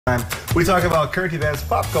We talk about current events,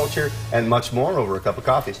 pop culture, and much more over a cup of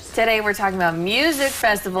coffee. Today we're talking about music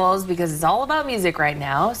festivals because it's all about music right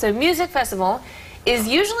now. So Music Festival is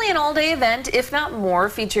usually an all-day event, if not more,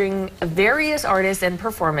 featuring various artists and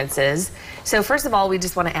performances. So first of all, we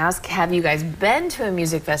just want to ask, have you guys been to a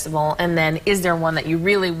music festival? And then is there one that you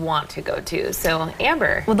really want to go to? So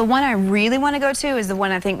Amber. Well, the one I really want to go to is the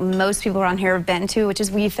one I think most people around here have been to, which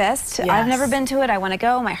is WeFest. Yes. I've never been to it. I want to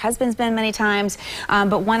go. My husband's been many times.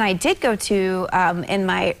 But one I did go to in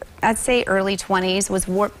my, I'd say, early 20s was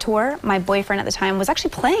Warped Tour. My boyfriend at the time was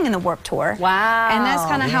actually playing in the Warped Tour. Wow. And that's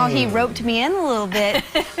kind of how he roped me in a little bit.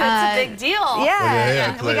 It's a big deal.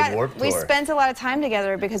 Yeah. Warped we Tour. spent a lot of time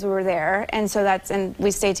together because we were there. And so and we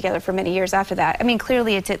stayed together for many years after that. I mean,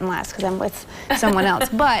 clearly it didn't last because I'm with someone else.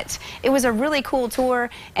 But it was a really cool tour.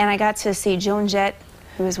 And I got to see Joan Jett,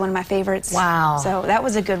 who was one of my favorites. Wow. So that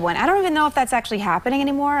was a good one. I don't even know if that's actually happening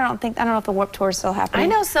anymore. I don't know if the Warped Tour is still happening. I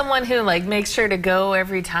know someone who makes sure to go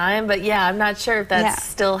every time, but yeah, I'm not sure if that's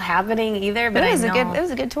still happening either. But it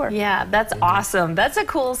was a good tour. Yeah, that's awesome. That's a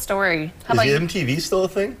cool story. How about Is you? MTV still a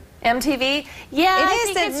thing? MTV? Yeah, It I is,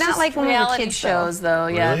 think it's it's not just like when we were reality kids, shows, though.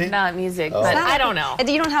 Yeah, Really? not music. Oh. But It's not I like- don't know.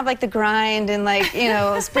 You don't have like the grind and like, you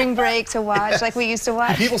know, spring break to watch like we used to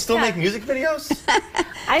watch. People still make music videos?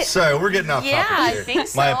 I- Sorry, we're getting off Yeah, topic I here. think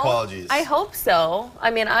so. My apologies. I hope so.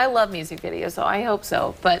 I mean, I love music videos, so I hope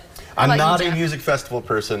so. But how I'm about not you, a Jeff? music festival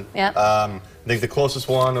person. Yep. I think the closest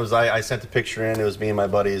one was I sent a picture in. It was me and my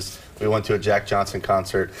buddies. We went to a Jack Johnson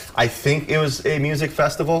concert. I think it was a music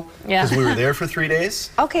festival Yeah. because we were there for 3 days.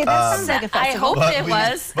 Okay, that sounds like a I festival. hope it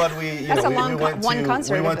was. But we, That's a we long went one to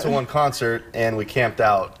concert, we went if to it- one concert and we camped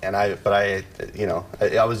out. And I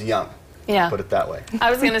was young. Yeah. Put it that way. I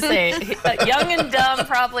was going to say, young and dumb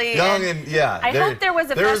probably. Young and yeah. I hope there was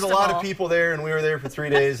a There was a lot of festival. people there, and we were there for 3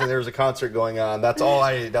 days, and there was a concert going on. That's all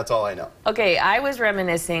I know. Okay, I was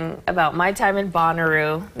reminiscing about my time in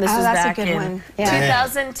Bonnaroo. This Oh, was that's a back good in one. Yeah.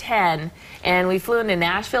 2010, and we flew into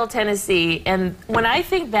Nashville, Tennessee. And when I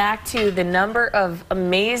think back to the number of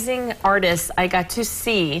amazing artists I got to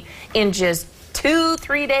see in just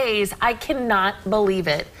 2-3 days, I cannot believe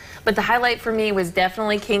it. But the highlight for me was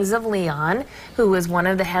definitely Kings of Leon, who was one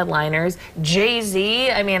of the headliners.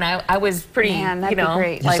 Jay-Z, I mean, I was pretty, Man, that'd you be know,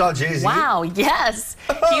 great. You saw Jay-Z? Wow, yes.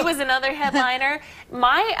 He was another headliner.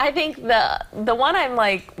 I think the one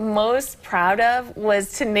I'm most proud of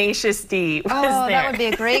was Tenacious D. Was Oh, there. that would be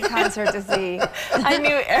a great concert to see. I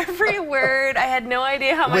knew every word. I had no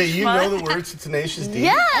idea how much Wait, you fun. know the words to Tenacious D?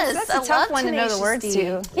 Yes, That's I a tough love one to know the Tenacious words D.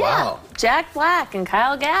 to. Yeah, Wow. Jack Black and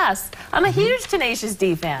Kyle Gass. I'm a huge Tenacious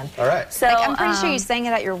D fan. All right. So I'm pretty sure you sang it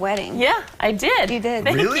at your wedding. Yeah, I did. You did.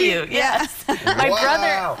 Thank Really? you. Yes. My Wow.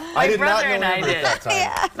 brother. I My did not brother know and I Amber did. at that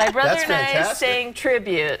time. My brother That's and I fantastic. sang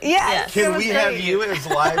tribute. Yes. Can It we was have great. you as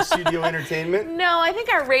live studio entertainment? No, I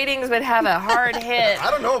think our ratings would have a hard hit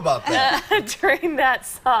I don't know about that. during that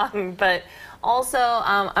song. But also,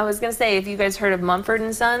 I was going to say, if you guys heard of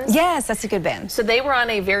Mumford & Sons? Yes, that's a good band. So they were on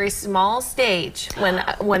a very small stage when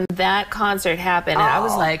that concert happened. And I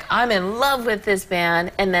was like, I'm in love with this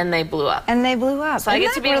band. And then they blew up. And they blew up. So I Isn't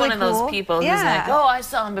get to that be really one of those cool? people who's Yeah. like, oh, I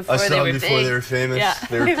saw them before I they saw were them before big. they were famous. Yeah.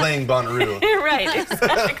 They were playing Bonnaroo. You're right,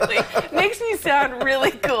 exactly. Makes me sound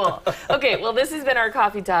really cool. Okay, well, this has been our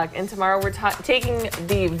Coffee Talk, and tomorrow we're taking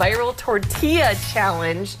the Viral Tortilla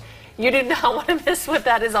Challenge. You do not want to miss what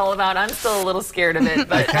that is all about. I'm still a little scared of it, I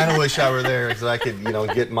but kind of wish I were there because I could,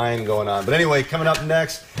 get mine going on. But anyway, coming up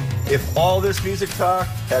next, if all this music talk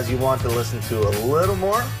has you want to listen to a little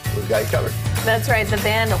more, we've got you covered. that's right. The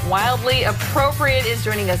band Wildly Appropriate is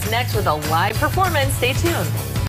joining us next with a live performance. Stay tuned.